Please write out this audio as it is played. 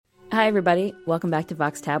Hi, everybody. Welcome back to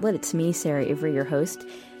Vox Tablet. It's me, Sarah Ivry, your host.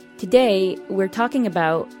 Today, we're talking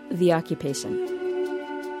about the occupation.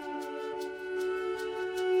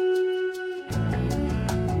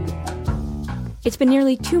 It's been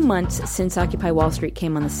nearly 2 months since Occupy Wall Street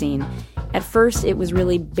came on the scene. At first, it was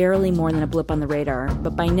really barely more than a blip on the radar,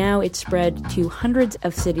 but by now it's spread to hundreds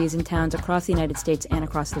of cities and towns across the United States and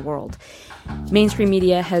across the world. Mainstream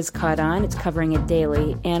media has caught on, it's covering it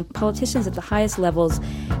daily, and politicians at the highest levels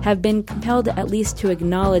have been compelled at least to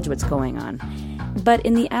acknowledge what's going on. But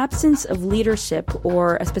in the absence of leadership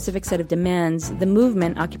or a specific set of demands, the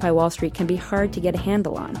movement, Occupy Wall Street, can be hard to get a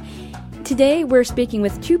handle on. Today, we're speaking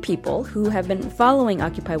with two people who have been following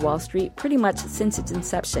Occupy Wall Street pretty much since its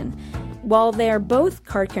inception. While they are both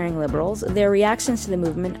card-carrying liberals, their reactions to the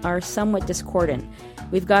movement are somewhat discordant.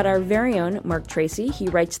 We've got our very own Mark Tracy. He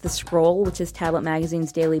writes The Scroll, which is Tablet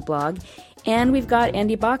Magazine's daily blog. And we've got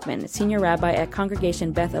Andy Bachman, senior rabbi at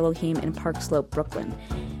Congregation Beth Elohim in Park Slope, Brooklyn.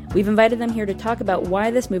 We've invited them here to talk about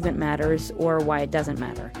why this movement matters or why it doesn't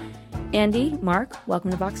matter. Andy, Mark,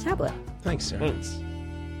 welcome to Vox Tablet. Thanks, Sarah. Thanks.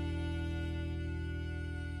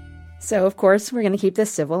 So, of course, we're going to keep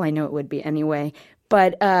this civil. I know it would be anyway.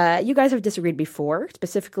 But you guys have disagreed before,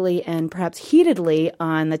 specifically and perhaps heatedly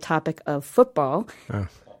on the topic of football. Oh.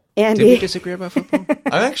 Andy, Did we disagree about football?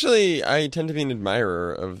 I tend to be an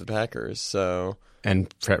admirer of the Packers, so...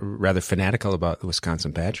 And rather fanatical about the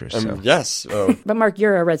Wisconsin Badgers. So. Yes. Oh, But Mark,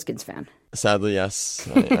 you're a Redskins fan. sadly, yes,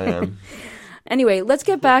 I am. Anyway, let's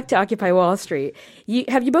get back to Occupy Wall Street.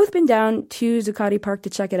 Have you both been down to Zuccotti Park to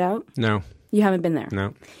check it out? No. You haven't been there?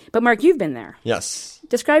 No. But Mark, you've been there. Yes.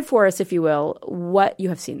 Describe for us, if you will, what you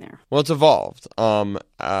have seen there. Well, it's evolved.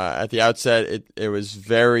 At the outset, it was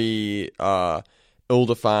very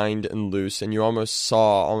ill-defined and loose, and you almost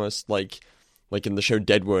saw, like in the show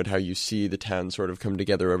Deadwood, how you see the town sort of come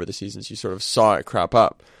together over the seasons. You sort of saw it crop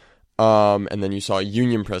up. And then you saw a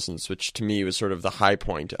union presence, which to me was sort of the high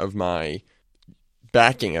point of my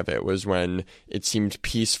backing of it, was when it seemed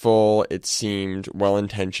peaceful, it seemed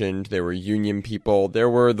well-intentioned, there were union people, there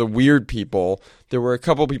were the weird people, there were a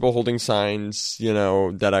couple people holding signs,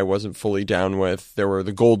 that I wasn't fully down with, there were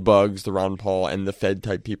the gold bugs, the Ron Paul, and the Fed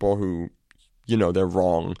type people who, they're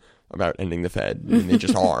wrong about ending the Fed, I mean, they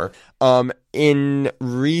just are. In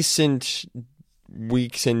recent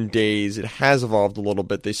weeks and days, it has evolved a little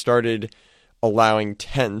bit. They started allowing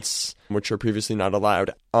tents, which are previously not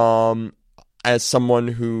allowed. As someone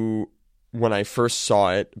who, when I first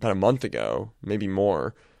saw it about a month ago, maybe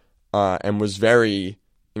more, and was very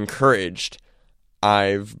encouraged,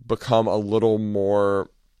 I've become a little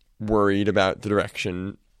more worried about the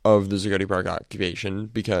direction of the Zuccotti Park occupation,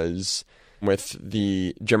 because with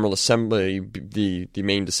the General Assembly, the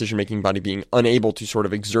main decision-making body, being unable to sort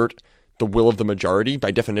of exert the will of the majority,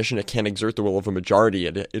 by definition, it can't exert the will of a majority.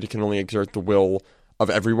 It can only exert the will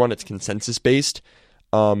of everyone. It's consensus-based.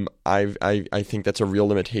 I think that's a real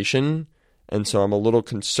limitation, and so I'm a little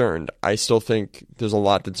concerned. I still think there's a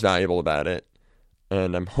lot that's valuable about it,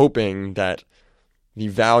 and I'm hoping that the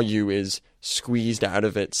value is squeezed out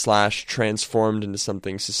of it / transformed into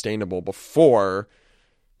something sustainable before,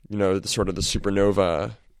 the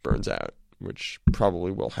supernova burns out, which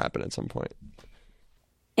probably will happen at some point.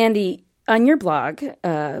 Andy, on your blog,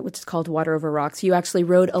 which is called Water Over Rocks, you actually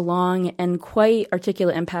wrote a long and quite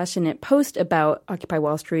articulate and passionate post about Occupy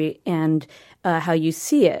Wall Street and how you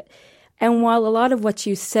see it. And while a lot of what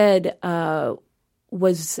you said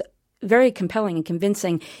was very compelling and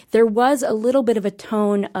convincing, there was a little bit of a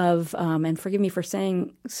tone of, and forgive me for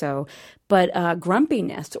saying so, but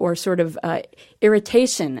grumpiness or sort of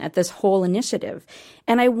irritation at this whole initiative.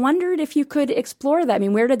 And I wondered if you could explore that. I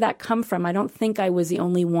mean, where did that come from? I don't think I was the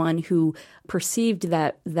only one who perceived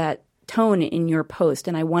that tone in your post,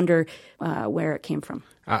 and I wonder where it came from.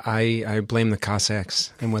 I blame the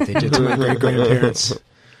Cossacks and what they did to my great-grandparents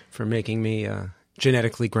for making me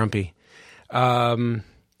genetically grumpy.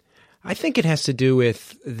 I think it has to do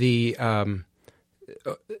with the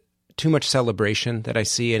too much celebration that I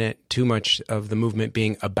see in it, too much of the movement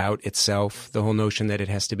being about itself, the whole notion that it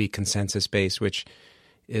has to be consensus-based, which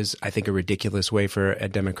is, I think, a ridiculous way for a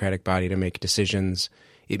democratic body to make decisions.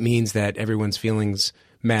 It means that everyone's feelings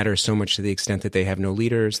matter so much to the extent that they have no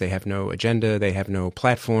leaders, they have no agenda, they have no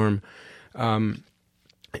platform. And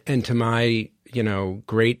to my,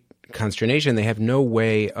 great consternation, they have no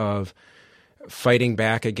way of fighting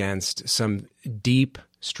back against some deep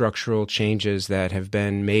structural changes that have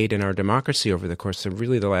been made in our democracy over the course of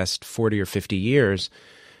really the last 40 or 50 years.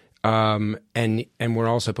 And we're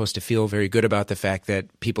all supposed to feel very good about the fact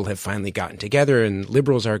that people have finally gotten together and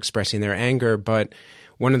liberals are expressing their anger. But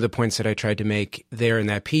one of the points that I tried to make there in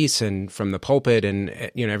that piece and from the pulpit and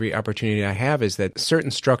every opportunity I have is that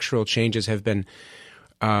certain structural changes have been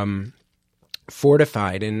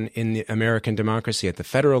fortified in the American democracy at the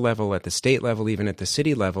federal level, at the state level, even at the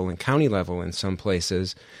city level and county level in some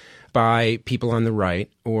places, by people on the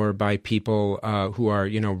right or by people who are,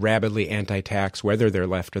 rabidly anti-tax, whether they're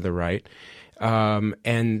left or the right.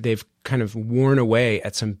 And they've kind of worn away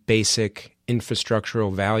at some basic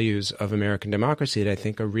infrastructural values of American democracy that I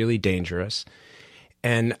think are really dangerous.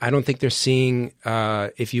 And I don't think they're seeing,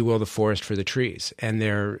 if you will, the forest for the trees. And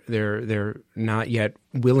they're not yet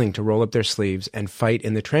willing to roll up their sleeves and fight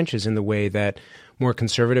in the trenches in the way that more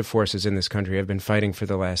conservative forces in this country have been fighting for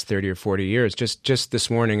the last 30 or 40 years. Just this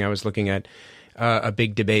morning, I was looking at a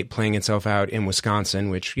big debate playing itself out in Wisconsin,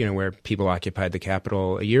 which, where people occupied the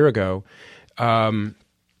Capitol a year ago,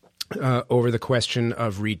 over the question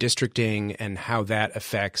of redistricting and how that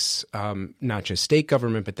affects not just state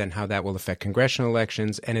government, but then how that will affect congressional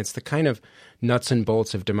elections. And it's the kind of nuts and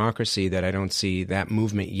bolts of democracy that I don't see that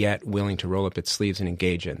movement yet willing to roll up its sleeves and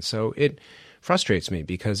engage in. So it frustrates me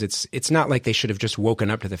because it's not like they should have just woken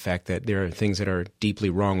up to the fact that there are things that are deeply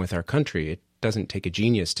wrong with our country. It doesn't take a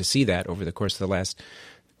genius to see that over the course of the last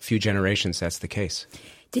few generations. That's the case.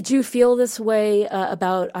 Did you feel this way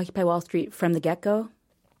about Occupy Wall Street from the get-go?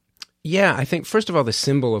 Yeah, I think, first of all, the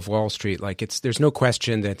symbol of Wall Street, there's no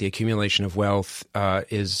question that the accumulation of wealth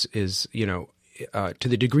is to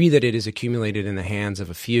the degree that it is accumulated in the hands of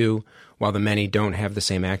a few, while the many don't have the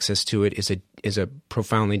same access to it, is a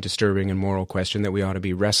profoundly disturbing and moral question that we ought to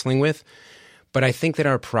be wrestling with. But I think that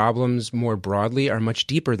our problems more broadly are much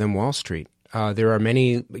deeper than Wall Street. There are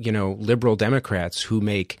many, liberal Democrats who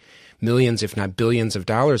make millions, if not billions of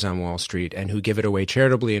dollars on Wall Street and who give it away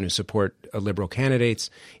charitably and who support liberal candidates.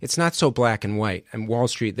 It's not so black and white. And Wall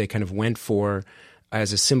Street, they kind of went for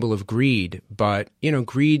as a symbol of greed. But,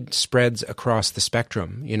 greed spreads across the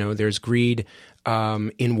spectrum. There's greed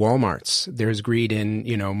in Walmarts. There's greed in,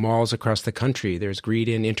 malls across the country. There's greed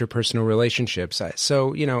in interpersonal relationships.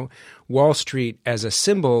 So, Wall Street as a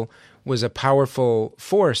symbol was a powerful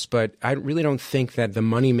force, but I really don't think that the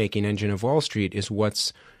money-making engine of Wall Street is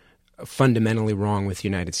what's fundamentally wrong with the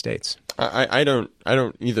United States. I don't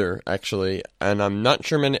either, actually, and I'm not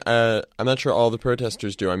sure I'm not sure all the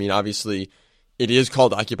protesters do. I mean, obviously, it is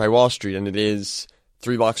called Occupy Wall Street, and it is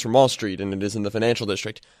 3 blocks from Wall Street, and it is in the financial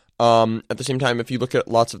district. At the same time, if you look at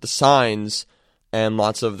lots of the signs and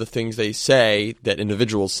lots of the things they say that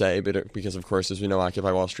individuals say, but because of course, as we know,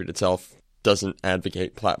 Occupy Wall Street itself doesn't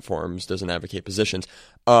advocate platforms, doesn't advocate positions.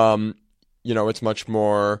 It's much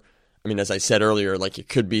more. I mean, as I said earlier, it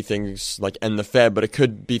could be things like end the Fed, but it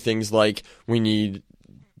could be things like we need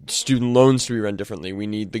student loans to be run differently. We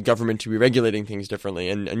need the government to be regulating things differently.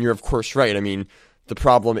 And you're, of course, right. I mean, the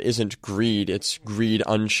problem isn't greed. It's greed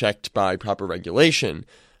unchecked by proper regulation.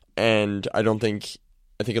 And I think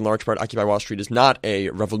in large part, Occupy Wall Street is not a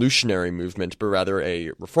revolutionary movement, but rather a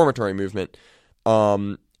reformatory movement.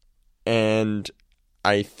 And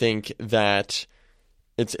I think that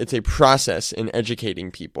it's a process in educating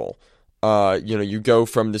people. You go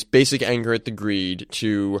from this basic anger at the greed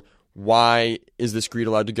to why is this greed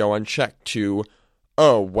allowed to go unchecked to,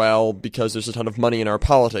 because there's a ton of money in our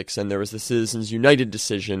politics and there was the Citizens United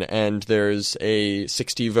decision and there's a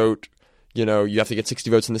 60 vote, you have to get 60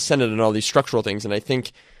 votes in the Senate and all these structural things. And I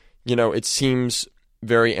think, it seems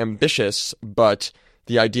very ambitious, but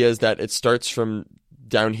the idea is that it starts from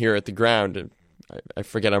down here at the ground. And I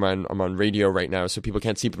forget I'm on radio right now, so people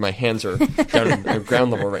can't see, but my hands are down at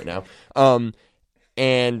ground level right now.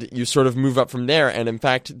 And you sort of move up from there. And in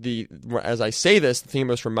fact, as I say this, the thing it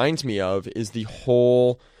most reminds me of is the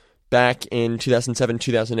whole back in 2007,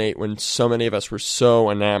 2008, when so many of us were so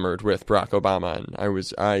enamored with Barack Obama.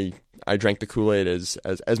 And I drank the Kool-Aid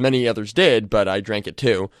as many others did, but I drank it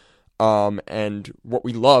too. And what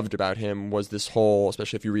we loved about him was this whole,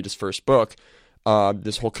 especially if you read his first book,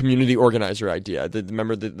 this whole community organizer idea.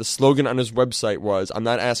 Remember, the slogan on his website was, I'm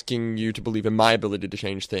not asking you to believe in my ability to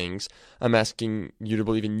change things. I'm asking you to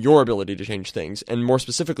believe in your ability to change things. And more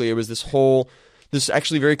specifically, it was this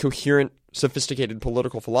actually very coherent, sophisticated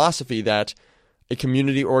political philosophy that a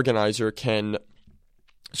community organizer can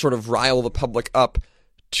sort of rile the public up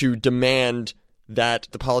to demand that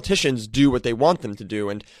the politicians do what they want them to do.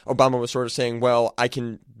 And Obama was sort of saying, well, I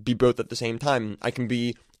can be both at the same time. I can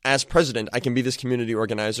be, as president, I can be this community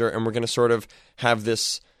organizer, and we're going to sort of have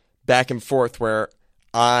this back and forth where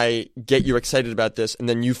I get you excited about this, and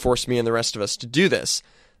then you force me and the rest of us to do this.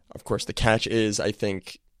 Of course, the catch is, I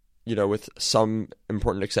think, with some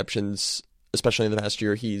important exceptions, especially in the past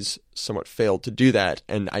year, he's somewhat failed to do that.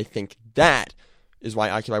 And I think that is why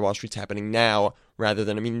Occupy Wall Street's happening now rather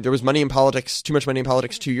than, I mean, there was money in politics, too much money in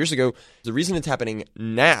politics 2 years ago. The reason it's happening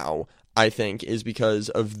now, I think, is because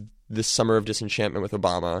of this summer of disenchantment with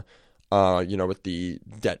Obama, with the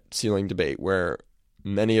debt ceiling debate, where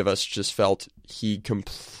many of us just felt he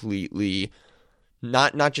completely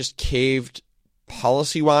not just caved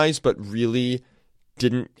policy-wise, but really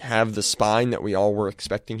didn't have the spine that we all were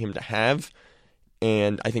expecting him to have.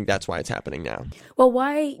 And I think that's why it's happening now. Well,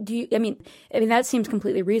 why do you, I mean, that seems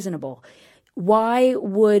completely reasonable. Why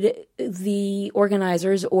would the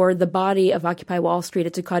organizers or the body of Occupy Wall Street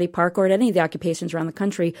at Zuccotti Park or at any of the occupations around the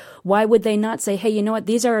country, why would they not say, hey, you know what,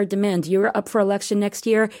 these are our demands. You're up for election next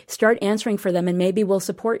year. Start answering for them and maybe we'll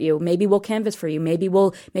support you. Maybe we'll canvass for you. Maybe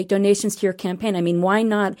we'll make donations to your campaign. I mean, why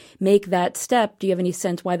not make that step? Do you have any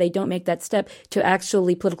sense why they don't make that step to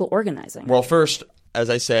actually political organizing? Well, first, as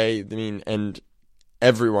I say, and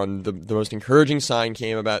everyone, the most encouraging sign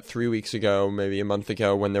came about 3 weeks ago, maybe a month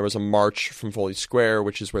ago, when there was a march from Foley Square,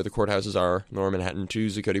 which is where the courthouses are, Lower Manhattan, to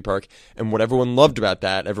Zuccotti Park. And what everyone loved about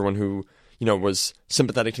that, everyone who was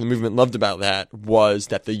sympathetic to the movement loved about that, was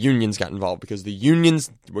that the unions got involved. Because the unions,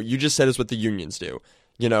 what you just said is what the unions do.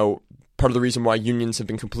 Part of the reason why unions have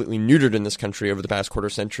been completely neutered in this country over the past quarter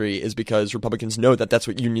century is because Republicans know that that's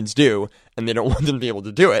what unions do, and they don't want them to be able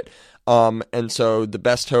to do it. And so the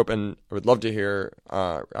best hope, and I would love to hear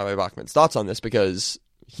Rabbi Bachman's thoughts on this, because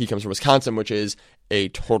he comes from Wisconsin, which is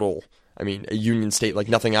a union state like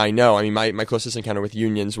nothing I know. I mean, my closest encounter with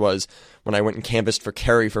unions was when I went and canvassed for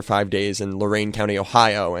Kerry for 5 days in Lorain County,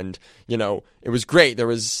 Ohio, and it was great. There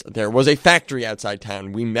was a factory outside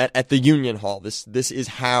town. We met at the Union Hall. This is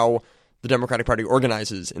how the Democratic Party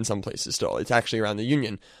organizes in some places still. It's actually around the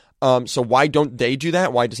union. So why don't they do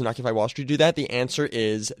that? Why doesn't Occupy Wall Street do that? The answer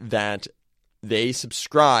is that they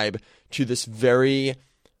subscribe to this very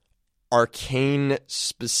arcane,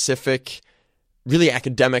 specific, really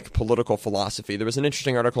academic political philosophy. There was an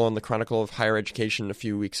interesting article in the Chronicle of Higher Education a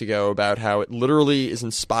few weeks ago about how it literally is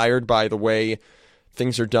inspired by the way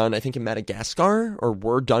things are done, I think, in Madagascar, or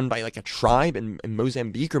were done by like a tribe in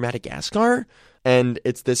Mozambique or Madagascar. And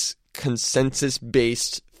it's this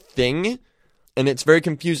consensus-based thing. And it's very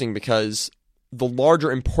confusing because the larger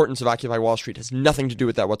importance of Occupy Wall Street has nothing to do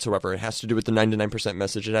with that whatsoever. It has to do with the 99%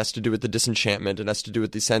 message. It has to do with the disenchantment. It has to do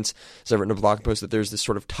with the sense, as I've written in a blog post, that there's this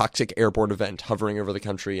sort of toxic airborne event hovering over the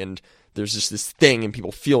country, and there's just this thing and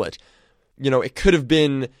people feel it. It could have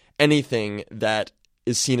been anything that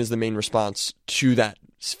is seen as the main response to that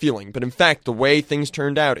feeling. But in fact, the way things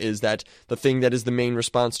turned out is that the thing that is the main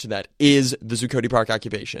response to that is the Zuccotti Park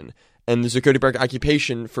occupation. And the Zuccotti Park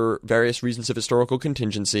occupation, for various reasons of historical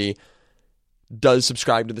contingency, does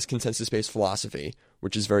subscribe to this consensus-based philosophy,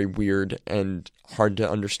 which is very weird and hard to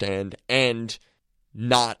understand, and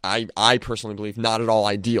not, I personally believe, not at all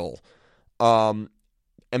ideal. And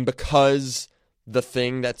because the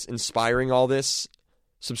thing that's inspiring all this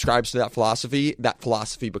subscribes to that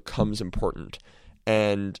philosophy becomes important.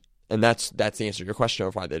 And that's the answer to your question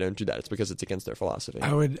of why they don't do that. It's because it's against their philosophy.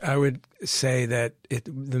 I would say that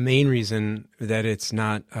the main reason that it's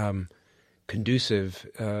not conducive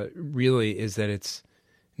really is that it's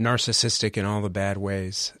narcissistic in all the bad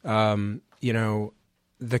ways. The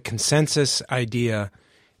consensus idea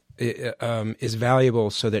is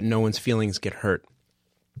valuable so that no one's feelings get hurt.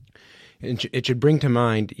 It should bring to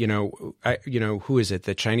mind, who is it?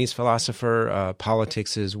 The Chinese philosopher,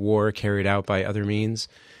 politics is war carried out by other means.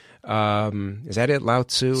 Is that it? Lao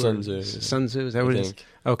Tzu? Sun Tzu. Sun Tzu? Is that what it is?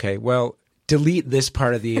 Okay, well, delete this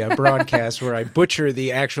part of the broadcast where I butcher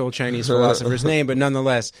the actual Chinese philosopher's name, but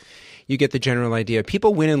nonetheless, you get the general idea.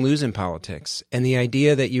 People win and lose in politics, and the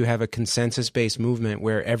idea that you have a consensus-based movement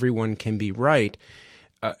where everyone can be right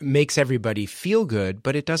makes everybody feel good,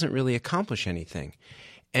 but it doesn't really accomplish anything.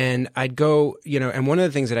 And I'd go, and one of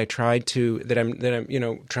the things that I'm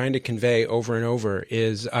trying to convey over and over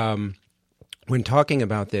is when talking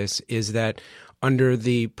about this is that under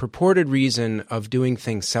the purported reason of doing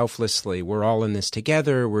things selflessly, we're all in this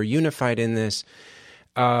together, we're unified in this,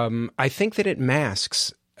 I think that it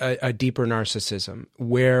masks a deeper narcissism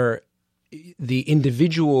where the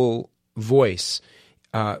individual voice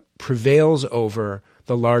prevails over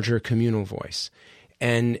the larger communal voice.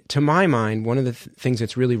 And to my mind, one of the things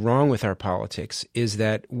that's really wrong with our politics is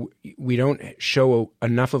that we don't show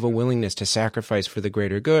enough of a willingness to sacrifice for the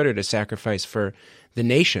greater good or to sacrifice for the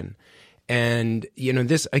nation. And,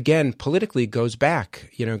 this, again, politically goes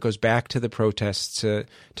back to the protests to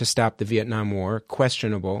stop the Vietnam War.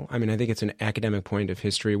 Questionable. I mean, I think it's an academic point of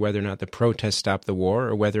history whether or not the protests stopped the war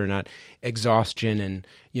or whether or not exhaustion and,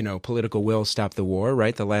 political will stopped the war,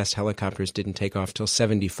 right? The last helicopters didn't take off till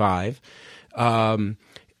 1975.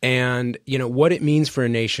 And, what it means for a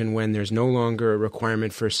nation when there's no longer a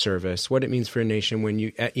requirement for service, what it means for a nation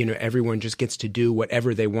when everyone just gets to do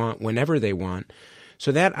whatever they want, whenever they want.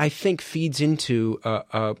 So that, I think, feeds into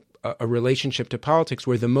a relationship to politics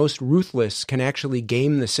where the most ruthless can actually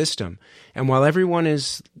game the system. And while everyone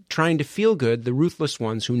is trying to feel good, the ruthless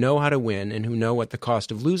ones who know how to win and who know what the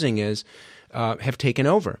cost of losing is have taken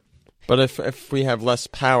over. But if we have less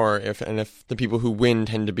power, if the people who win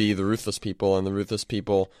tend to be the ruthless people, and the ruthless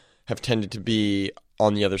people have tended to be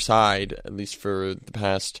on the other side, at least for the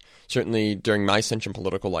past, certainly during my sentient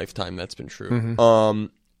political lifetime, that's been true. Mm-hmm.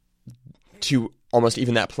 To almost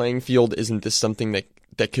even that playing field, isn't this something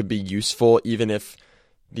that could be useful, even if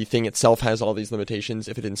the thing itself has all these limitations,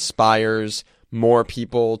 if it inspires more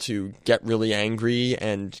people to get really angry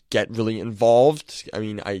and get really involved? I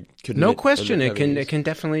mean, I couldn't. No question, it can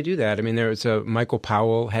definitely do that. I mean, there was Michael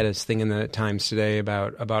Powell had his thing in the Times today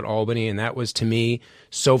about Albany, and that was, to me,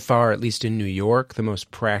 so far, at least in New York, the most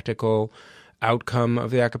practical outcome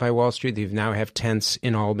of the Occupy Wall Street. They now have tents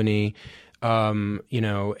in Albany. And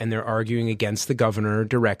they're arguing against the governor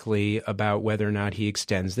directly about whether or not he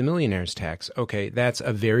extends the millionaire's tax. Okay, that's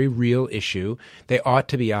a very real issue. They ought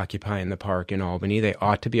to be occupying the park in Albany. They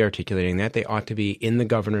ought to be articulating that. They ought to be in the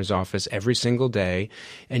governor's office every single day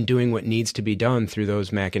and doing what needs to be done through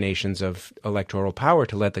those machinations of electoral power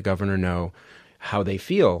to let the governor know how they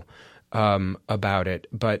feel about it.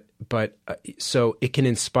 But so it can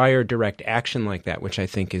inspire direct action like that, which I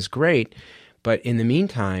think is great. But in the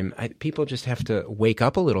meantime, people just have to wake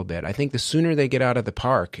up a little bit. I think the sooner they get out of the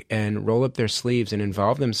park and roll up their sleeves and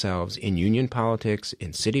involve themselves in union politics,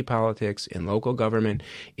 in city politics, in local government,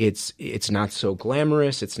 it's not so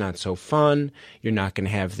glamorous. It's not so fun. You're not going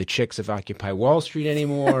to have the chicks of Occupy Wall Street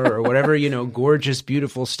anymore or whatever, gorgeous,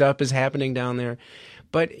 beautiful stuff is happening down there.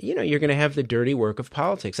 But, you're going to have the dirty work of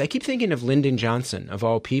politics. I keep thinking of Lyndon Johnson, of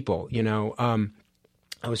all people.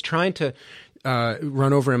 I was trying to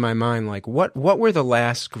run over in my mind, like, what were the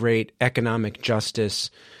last great economic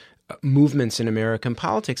justice movements in American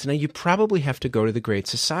politics? Now, you probably have to go to the Great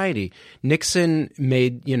Society. Nixon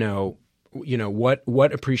made,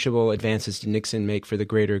 what appreciable advances did Nixon make for the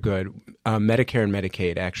greater good? Medicare and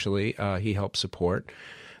Medicaid, actually, he helped support.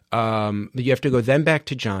 You have to go then back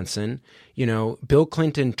to Johnson. Bill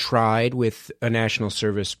Clinton tried with a national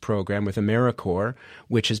service program with AmeriCorps,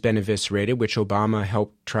 which has been eviscerated, which Obama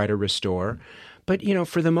helped try to restore. But,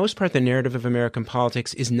 for the most part, the narrative of American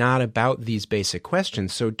politics is not about these basic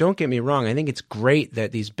questions. So don't get me wrong. I think it's great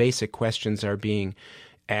that these basic questions are being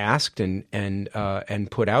asked and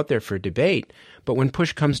put out there for debate. But when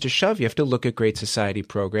push comes to shove, you have to look at Great Society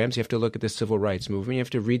programs. You have to look at the civil rights movement. You have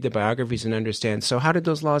to read the biographies and understand, so how did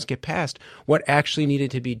those laws get passed? What actually needed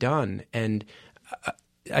to be done? And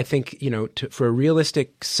I think, for a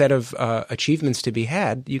realistic set of achievements to be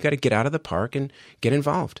had, you got to get out of the park and get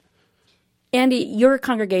involved. Andy, your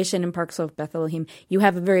congregation in Park Slope, Beth Elohim, you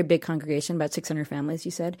have a very big congregation, about 600 families,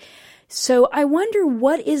 you said. So I wonder,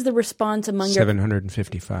 what is the response among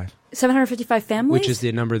 755. 755 families? Which is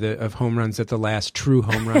the number of home runs that the last true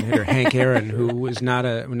home run hitter, Hank Aaron, who was not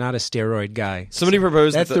a steroid guy. Somebody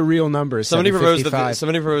proposed that's the real number. Somebody proposed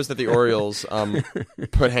that the Orioles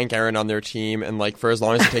put Hank Aaron on their team, and for as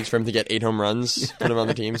long as it takes for him to get 8 home runs, put him on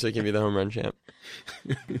the team so he can be the home run champ.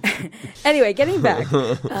 Anyway, getting back.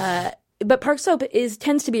 But Park Slope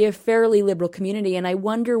tends to be a fairly liberal community, and I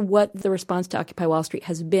wonder what the response to Occupy Wall Street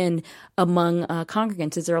has been among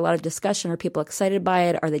congregants. Is there a lot of discussion? Are people excited by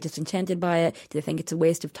it? Are they disenchanted by it? Do they think it's a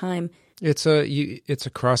waste of time? It's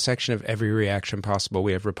a cross-section of every reaction possible.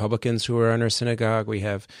 We have Republicans who are in our synagogue. We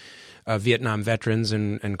have Vietnam veterans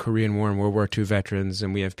and Korean War and World War II veterans,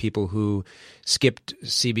 and we have people who skipped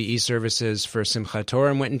CBE services for Simchat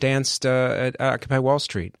Torah and went and danced at Occupy Wall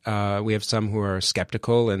Street. We have some who are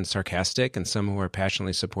skeptical and sarcastic, and some who are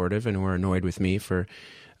passionately supportive and who are annoyed with me for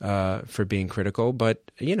being critical.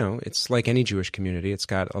 But, it's like any Jewish community. It's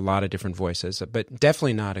got a lot of different voices, but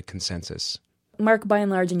definitely not a consensus. Mark, by and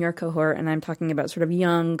large, in your cohort, and I'm talking about sort of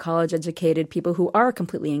young, college-educated people who are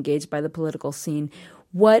completely engaged by the political scene,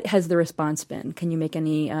 what has the response been? Can you make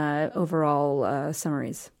any overall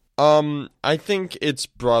summaries? I think it's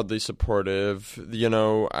broadly supportive.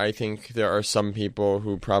 I think there are some people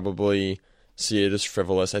who probably see it as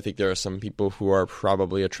frivolous. I think there are some people who are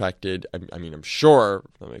probably attracted. I'm sure,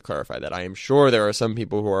 let me clarify that. I am sure there are some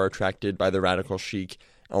people who are attracted by the radical chic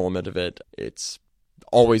element of it. It's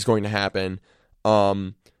always going to happen.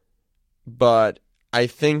 But I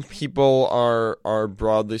think people are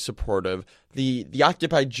broadly supportive. The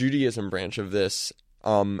Occupy Judaism branch of this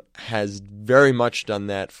has very much done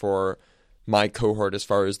that for my cohort as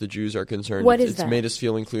far as the Jews are concerned. What is it's that? made us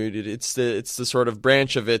feel included. It's the sort of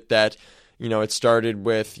branch of it that, it started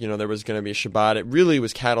with, there was going to be a Shabbat. It really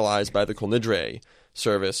was catalyzed by the Kol Nidre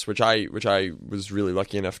service, which I was really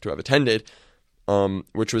lucky enough to have attended,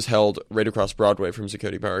 which was held right across Broadway from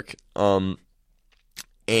Zuccotti Park.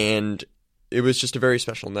 And it was just a very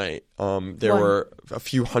special night. There were a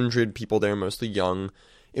few hundred people there, mostly young.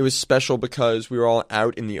 It was special because we were all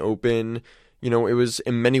out in the open. It was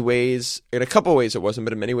in many ways, in a couple of ways it wasn't,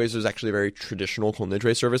 but in many ways it was actually a very traditional Kol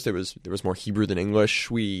Nidre service. There was more Hebrew than English.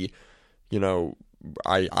 I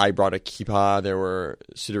brought a kippah. There were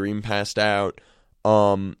siddurim passed out.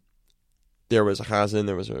 There was a chazan.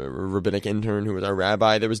 There was a rabbinic intern who was our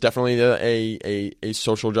rabbi. There was definitely a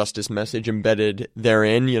social justice message embedded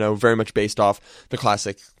therein, very much based off the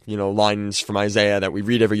classic, lines from Isaiah that we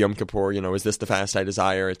read every Yom Kippur. Is this the fast I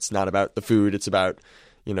desire? It's not about the food. It's about,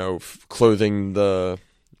 clothing the...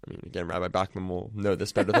 again, Rabbi Bachman will know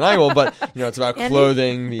this better than I will, but, it's about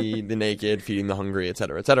clothing the naked, feeding the hungry, et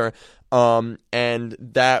cetera, et cetera. And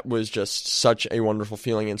that was just such a wonderful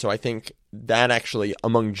feeling. And so I think that actually,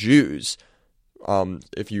 among Jews,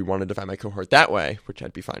 if you want to define my cohort that way, which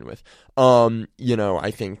I'd be fine with,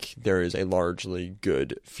 I think there is a largely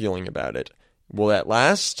good feeling about it. Will that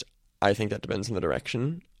last? I think that depends on the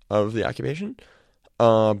direction of the occupation.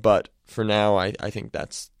 But for now, I think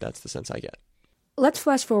that's the sense I get. Let's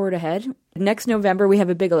flash forward ahead. Next November, we have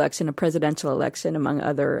a big election, a presidential election, among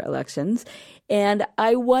other elections. And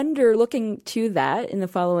I wonder, looking to that in the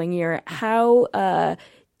following year, how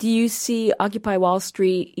do you see Occupy Wall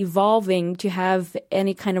Street evolving to have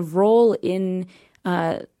any kind of role in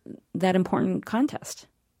that important contest?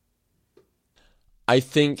 I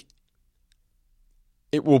think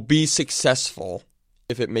it will be successful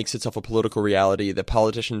if it makes itself a political reality that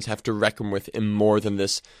politicians have to reckon with in more than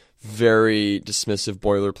this very dismissive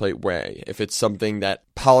boilerplate way. If it's something that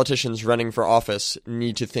politicians running for office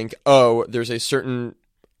need to think, there's a certain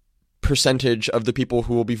percentage of the people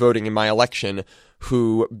who will be voting in my election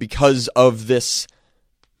who, because of this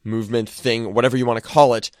movement thing, whatever you want to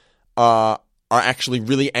call it, are actually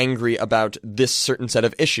really angry about this certain set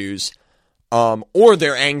of issues, or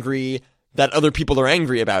they're angry that other people are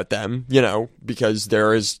angry about them, because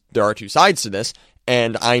there are two sides to this,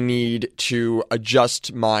 and I need to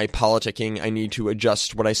adjust my politicking. I need to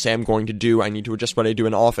adjust what I say I'm going to do. I need to adjust what I do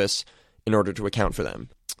in office in order to account for them.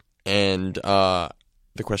 And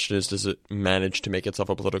the question is, does it manage to make itself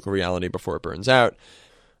a political reality before it burns out?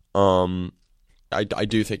 I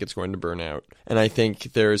do think it's going to burn out. And I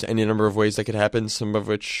think there's any number of ways that could happen, some of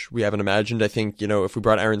which we haven't imagined. I think, if we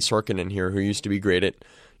brought Aaron Sorkin in here, who used to be great at,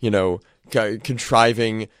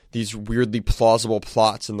 contriving these weirdly plausible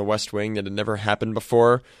plots in the West Wing that had never happened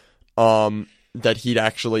before, that he'd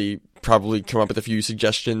actually probably come up with a few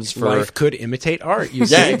suggestions for... Life could imitate art, you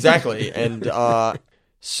Yeah, see. exactly. And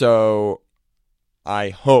so I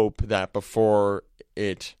hope that before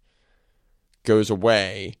it goes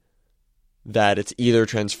away, that it's either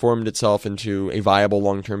transformed itself into a viable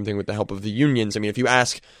long-term thing with the help of the unions. I mean, if you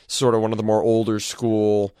ask sort of one of the more older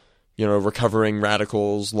school, recovering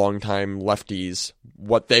radicals, longtime lefties,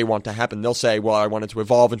 what they want to happen, they'll say, well, I want it to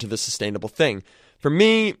evolve into this sustainable thing. For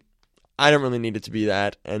me, I don't really need it to be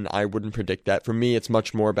that, and I wouldn't predict that. For me, it's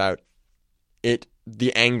much more about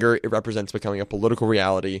the anger it represents becoming a political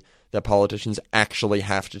reality that politicians actually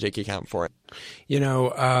have to take account for it.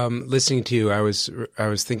 Listening to you, I was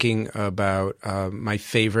thinking about my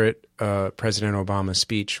favorite President Obama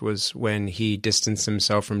speech was when he distanced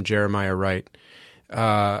himself from Jeremiah Wright.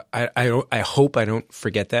 I hope I don't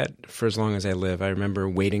forget that for as long as I live. I remember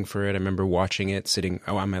waiting for it. I remember watching it, sitting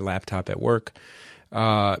on my laptop at work,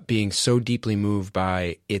 being so deeply moved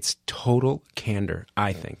by its total candor,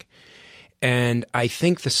 I think. And I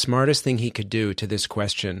think the smartest thing he could do to this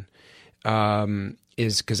question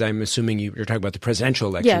is, because I'm assuming you're talking about the presidential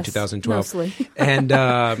election in 2012. Mostly. And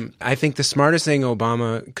I think the smartest thing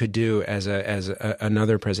Obama could do as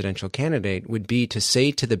another presidential candidate would be to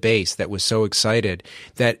say to the base that was so excited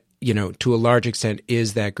that, to a large extent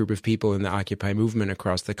is that group of people in the Occupy movement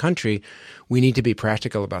across the country, we need to be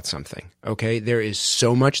practical about something, okay? There is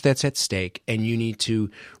so much that's at stake, and you need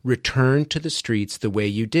to return to the streets the way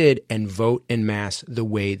you did and vote en masse the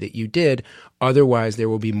way that you did. Otherwise, there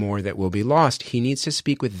will be more that will be lost. He needs to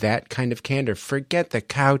speak with that kind of candor. Forget the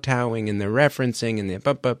kowtowing and the referencing and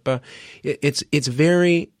the It's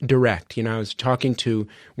very direct. I was talking to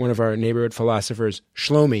one of our neighborhood philosophers,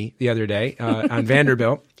 Shlomi, the other day on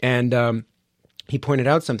Vanderbilt, and he pointed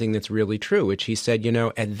out something that's really true, which he said,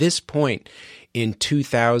 at this point in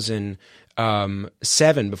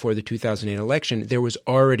 2007, before the 2008 election, there was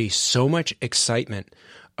already so much excitement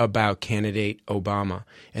about candidate Obama,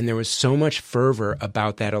 and there was so much fervor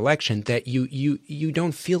about that election that you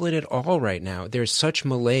don't feel it at all right now. There's such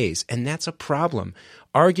malaise, and that's a problem.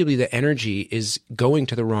 Arguably, the energy is going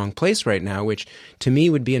to the wrong place right now, which to me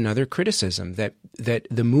would be another criticism, that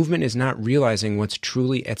the movement is not realizing what's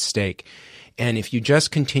truly at stake. And if you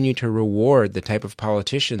just continue to reward the type of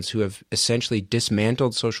politicians who have essentially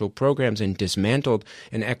dismantled social programs and dismantled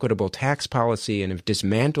an equitable tax policy and have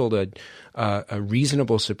dismantled a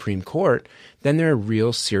reasonable Supreme Court, then there are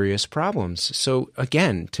real serious problems. So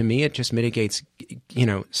again, to me, it just mitigates,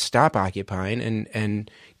 stop occupying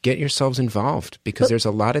and get yourselves involved, because there's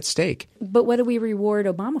a lot at stake. But what do we reward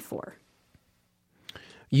Obama for?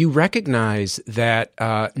 You recognize that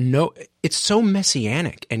it's so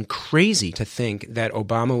messianic and crazy to think that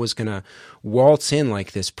Obama was going to waltz in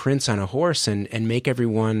like this prince on a horse and make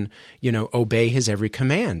everyone, obey his every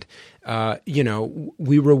command.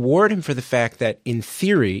 We reward him for the fact that, in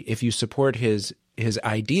theory, if you support his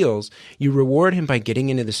ideals, you reward him by getting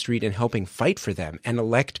into the street and helping fight for them and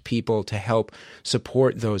elect people to help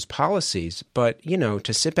support those policies. But,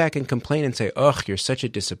 to sit back and complain and say, ugh, you're such a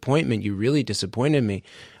disappointment, you really disappointed me.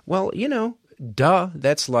 Well, duh,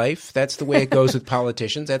 that's life. That's the way it goes with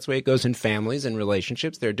politicians. That's the way it goes in families and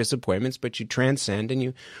relationships. There are disappointments, but you transcend and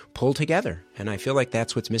you pull together. And I feel like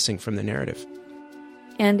that's what's missing from the narrative.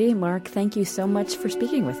 Andy, Mark, thank you so much for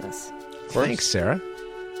speaking with us. Thanks, Sarah.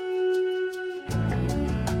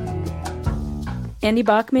 Andy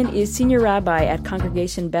Bachman is senior rabbi at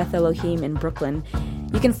Congregation Beth Elohim in Brooklyn.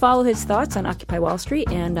 You can follow his thoughts on Occupy Wall Street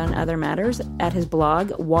and on other matters at his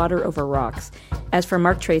blog, Water Over Rocks. As for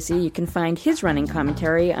Mark Tracy, you can find his running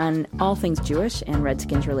commentary on all things Jewish and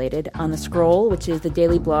Redskins related on The Scroll, which is the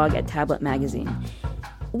daily blog at Tablet Magazine.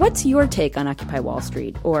 What's your take on Occupy Wall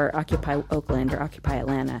Street, or Occupy Oakland, or Occupy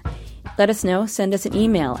Atlanta? Let us know. Send us an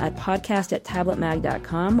email at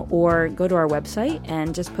podcast@tabletmag.com, or go to our website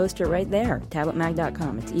and just post it right there,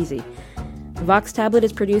 tabletmag.com. It's easy. Vox Tablet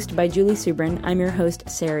is produced by Julie Subrin. I'm your host,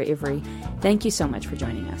 Sarah Ivry. Thank you so much for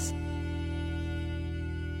joining us.